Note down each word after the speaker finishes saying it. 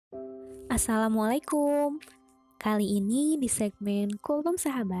Assalamualaikum. Kali ini di segmen Kultum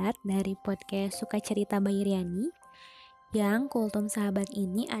Sahabat dari podcast Suka Cerita by Riani. Yang Kultum Sahabat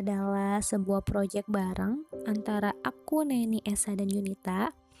ini adalah sebuah proyek bareng antara aku, Neni, Esa, dan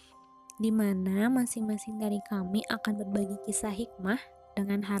Yunita, di mana masing-masing dari kami akan berbagi kisah hikmah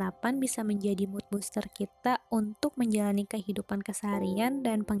dengan harapan bisa menjadi mood booster kita untuk menjalani kehidupan keseharian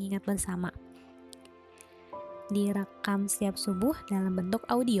dan pengingat bersama. Direkam setiap subuh dalam bentuk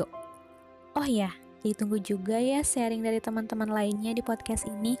audio. Oh ya, ditunggu juga ya sharing dari teman-teman lainnya di podcast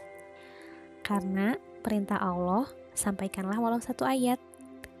ini. Karena perintah Allah, sampaikanlah walau satu ayat.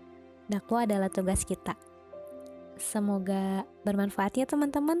 Dakwah adalah tugas kita. Semoga bermanfaat ya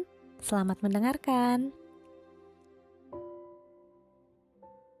teman-teman. Selamat mendengarkan.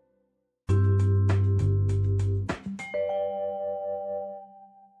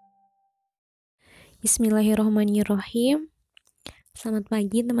 Bismillahirrahmanirrahim. Selamat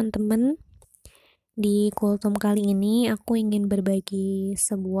pagi teman-teman. Di Kultum kali ini aku ingin berbagi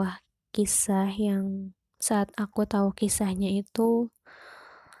sebuah kisah yang saat aku tahu kisahnya itu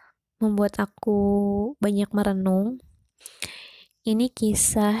membuat aku banyak merenung. Ini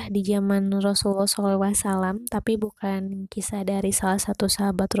kisah di zaman Rasulullah SAW, tapi bukan kisah dari salah satu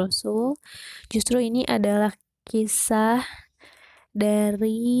sahabat Rasul. Justru ini adalah kisah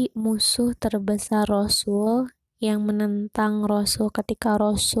dari musuh terbesar Rasul yang menentang Rasul ketika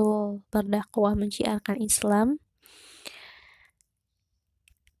Rasul berdakwah menciarkan Islam.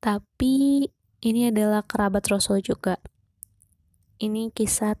 Tapi ini adalah kerabat Rasul juga. Ini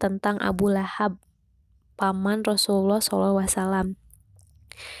kisah tentang Abu Lahab, paman Rasulullah SAW.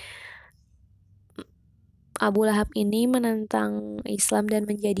 Abu Lahab ini menentang Islam dan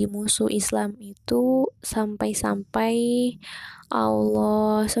menjadi musuh Islam itu sampai-sampai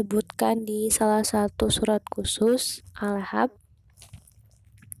Allah sebutkan di salah satu surat khusus Al-Lahab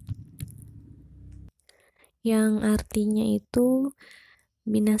yang artinya itu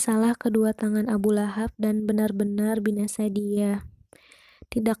binasalah kedua tangan Abu Lahab dan benar-benar binasa dia.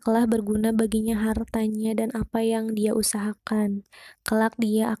 Tidaklah berguna baginya hartanya dan apa yang dia usahakan. Kelak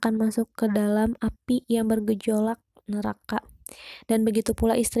dia akan masuk ke dalam api yang bergejolak neraka. Dan begitu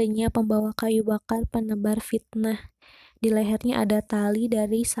pula istrinya pembawa kayu bakar penebar fitnah. Di lehernya ada tali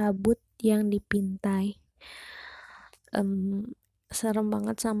dari sabut yang dipintai. Serem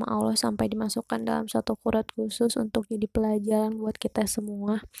banget sama Allah sampai dimasukkan dalam satu surat khusus untuk jadi pelajaran buat kita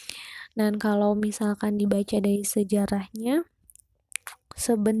semua. Dan kalau misalkan dibaca dari sejarahnya,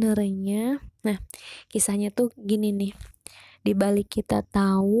 sebenarnya, kisahnya tuh gini nih. Di balik kita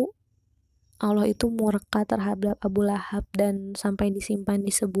tahu Allah itu murka terhadap Abu Lahab dan sampai disimpan di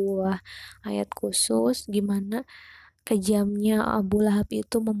sebuah ayat khusus gimana kejamnya Abu Lahab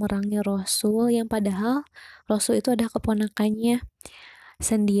itu memerangi Rasul yang padahal Rasul itu ada keponakannya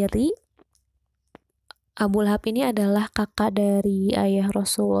sendiri. Abu Lahab ini adalah kakak dari ayah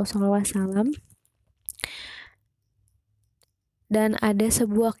Rasulullah SAW. Dan ada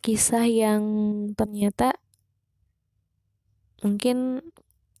sebuah kisah yang ternyata mungkin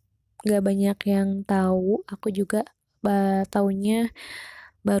gak banyak yang tahu. Aku juga taunya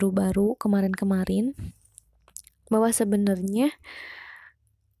baru-baru kemarin-kemarin bahwa sebenarnya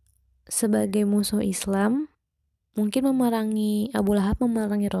sebagai musuh Islam mungkin Abu Lahab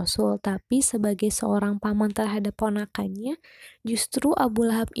memerangi Rasul, tapi sebagai seorang paman terhadap ponakannya, justru Abu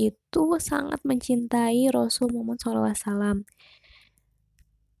Lahab itu sangat mencintai Rasul Muhammad SAW.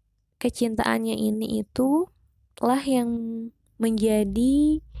 Kecintaannya ini itu lah yang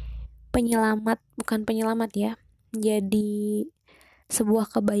menjadi bukan penyelamat ya, jadi sebuah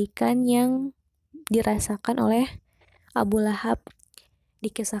kebaikan yang dirasakan oleh Abu Lahab.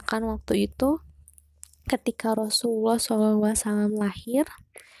 Dikisahkan waktu itu ketika Rasulullah SAW lahir,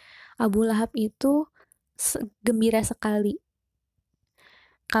 Abu Lahab itu gembira sekali.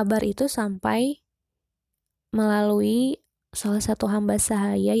 Kabar itu sampai melalui salah satu hamba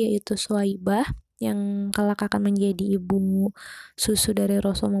sahaya yaitu Suwaibah yang kelak akan menjadi ibu susu dari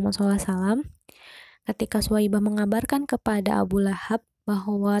Rasul Muhammad SAW. Ketika Suwaibah mengabarkan kepada Abu Lahab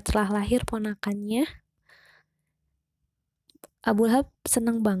bahwa telah lahir ponakannya, Abu Lahab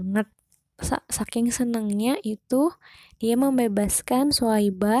senang banget. Saking senangnya itu dia membebaskan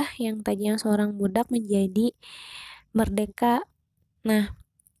Suwaibah yang tadinya seorang budak menjadi merdeka. Nah,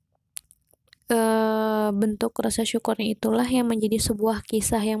 bentuk rasa syukurnya itulah yang menjadi sebuah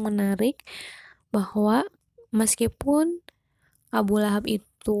kisah yang menarik bahwa meskipun Abu Lahab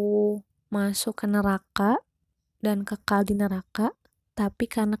itu masuk ke neraka dan kekal di neraka,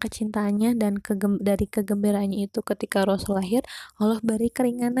 tapi karena kecintaannya dan dari kegembiraannya itu ketika Rasul lahir, Allah beri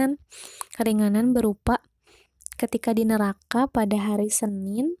keringanan berupa ketika di neraka pada hari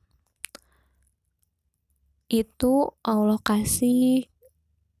Senin itu Allah kasih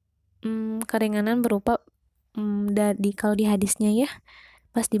keringanan berupa kalau di hadisnya ya,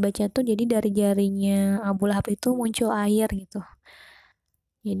 pas dibaca tuh jadi dari jarinya Abu Lahab itu muncul air gitu.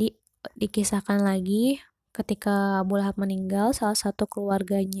 Jadi dikisahkan lagi ketika Abu Lahab meninggal, salah satu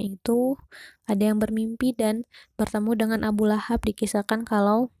keluarganya itu ada yang bermimpi dan bertemu dengan Abu Lahab. Dikisahkan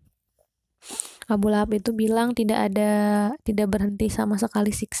kalau Abu Lahab itu bilang tidak berhenti sama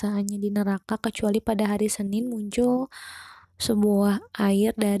sekali siksaannya di neraka kecuali pada hari Senin muncul sebuah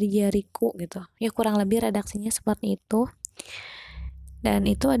air dari jariku gitu. Ya kurang lebih redaksinya seperti itu. Dan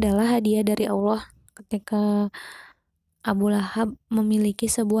itu adalah hadiah dari Allah ketika Abu Lahab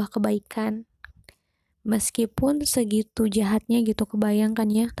memiliki sebuah kebaikan. Meskipun segitu jahatnya gitu, kebayangkan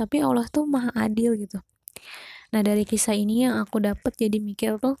ya, tapi Allah tuh maha adil gitu. Nah dari kisah ini yang aku dapat jadi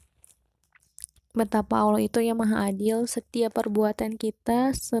mikir tuh, betapa Allah itu yang maha adil. Setiap perbuatan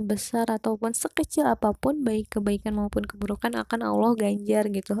kita sebesar ataupun sekecil apapun, baik kebaikan maupun keburukan, akan Allah ganjar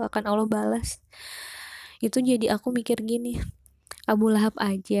gitu, akan Allah balas. Itu jadi aku mikir gini, Abu Lahab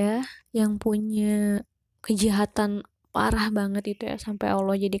aja yang punya kejahatan parah banget itu ya, sampai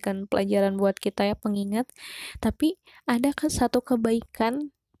Allah jadikan pelajaran buat kita ya, pengingat. Tapi ada kan satu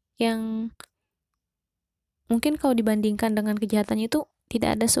kebaikan yang mungkin kalau dibandingkan dengan kejahatannya itu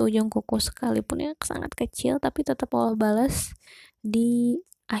tidak ada seujung kuku, sekalipun ya sangat kecil, tapi tetap Allah balas di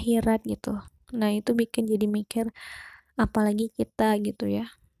akhirat gitu. Nah itu bikin jadi mikir, apalagi kita gitu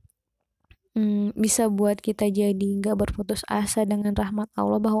ya. Bisa buat kita jadi nggak berputus asa dengan rahmat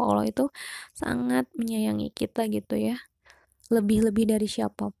Allah, bahwa Allah itu sangat menyayangi kita gitu ya, lebih-lebih dari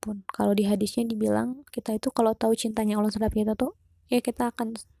siapapun. Kalau di hadisnya dibilang kita itu kalau tahu cintanya Allah terhadap kita tuh ya kita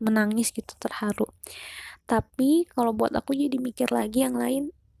akan menangis gitu, terharu. Tapi kalau buat aku jadi mikir lagi yang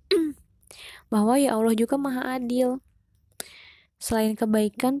lain, bahwa ya Allah juga maha adil. Selain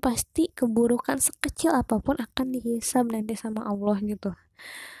kebaikan, pasti keburukan sekecil apapun akan dihisab nanti sama Allah gitu.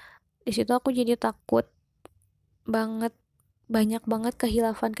 Di situ aku jadi takut banget, banyak banget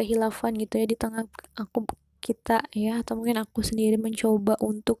kehilafan gitu ya di tengah kita ya, atau mungkin aku sendiri mencoba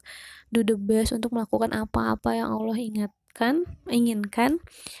untuk do the best, untuk melakukan apa-apa yang Allah inginkan,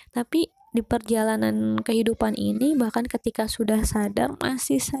 tapi di perjalanan kehidupan ini, bahkan ketika sudah sadar,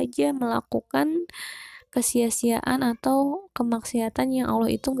 masih saja melakukan kesia-siaan atau kemaksiatan yang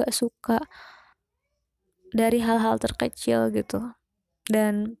Allah itu nggak suka, dari hal-hal terkecil gitu.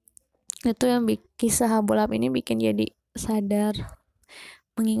 Dan itu yang kisah Abu Lahab ini bikin jadi sadar,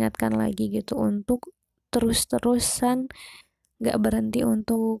 mengingatkan lagi gitu untuk terus-terusan gak berhenti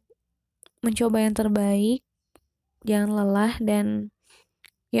untuk mencoba yang terbaik, jangan lelah. Dan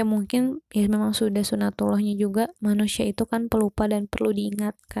ya mungkin ya memang sudah sunatullahnya juga, manusia itu kan pelupa dan perlu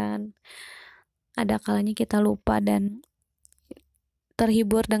diingatkan. Ada kalanya kita lupa dan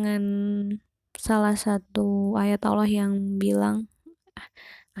terhibur dengan salah satu ayat Allah yang bilang,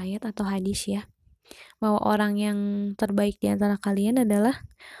 ayat atau hadis ya, bahwa orang yang terbaik di antara kalian adalah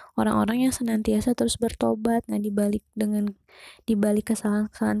orang-orang yang senantiasa terus bertobat. Nah, dibalik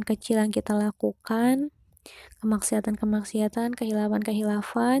kesalahan-kesalahan kecil yang kita lakukan, kemaksiatan-kemaksiatan,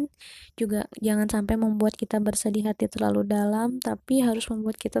 kehilafan-kehilafan, juga jangan sampai membuat kita bersedih hati terlalu dalam, tapi harus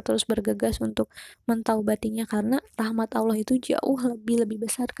membuat kita terus bergegas untuk mentaubatinya, karena rahmat Allah itu jauh lebih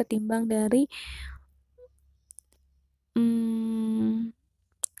besar ketimbang dari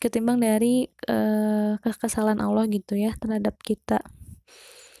kesalahan Allah gitu ya terhadap kita.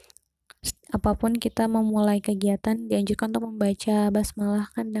 Apapun kita memulai kegiatan, dianjurkan untuk membaca basmalah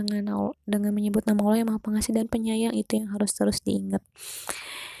kan, dengan menyebut nama Allah yang Maha Pengasih dan Penyayang. Itu yang harus terus diingat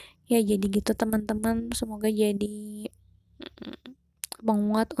ya. Jadi gitu teman-teman, semoga jadi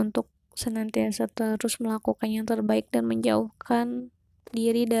penguat untuk senantiasa terus melakukan yang terbaik dan menjauhkan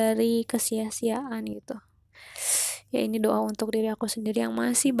diri dari kesia-siaan gitu ya. Ini doa untuk diri aku sendiri yang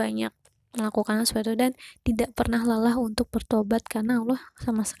masih banyak melakukan sesuatu dan tidak pernah lelah untuk bertobat, karena Allah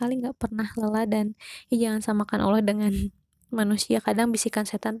sama sekali nggak pernah lelah. Dan ya jangan samakan Allah dengan manusia. Kadang bisikan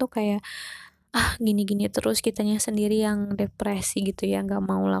setan tuh kayak, gini-gini terus, kitanya sendiri yang depresi gitu ya, nggak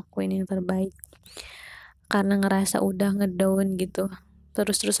mau lakuin yang terbaik karena ngerasa udah ngedown gitu,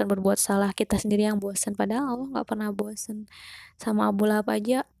 terus-terusan berbuat salah. Kita sendiri yang bosan, padahal Allah nggak pernah bosan. Sama Abu Lahab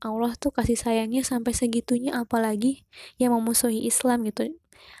aja Allah tuh kasih sayangnya sampai segitunya, apalagi yang memusuhi Islam gitu.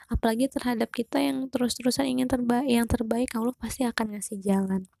 Apalagi terhadap kita yang terus-terusan ingin yang terbaik, Allah pasti akan ngasih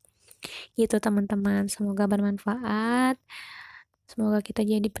jalan gitu teman-teman. Semoga bermanfaat, semoga kita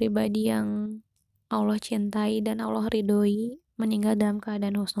jadi pribadi yang Allah cintai dan Allah ridhoi, meninggal dalam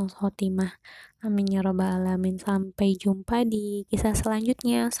keadaan husnul khotimah. Amin ya robbal alamin. Sampai jumpa di kisah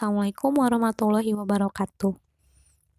selanjutnya. Assalamualaikum warahmatullahi wabarakatuh.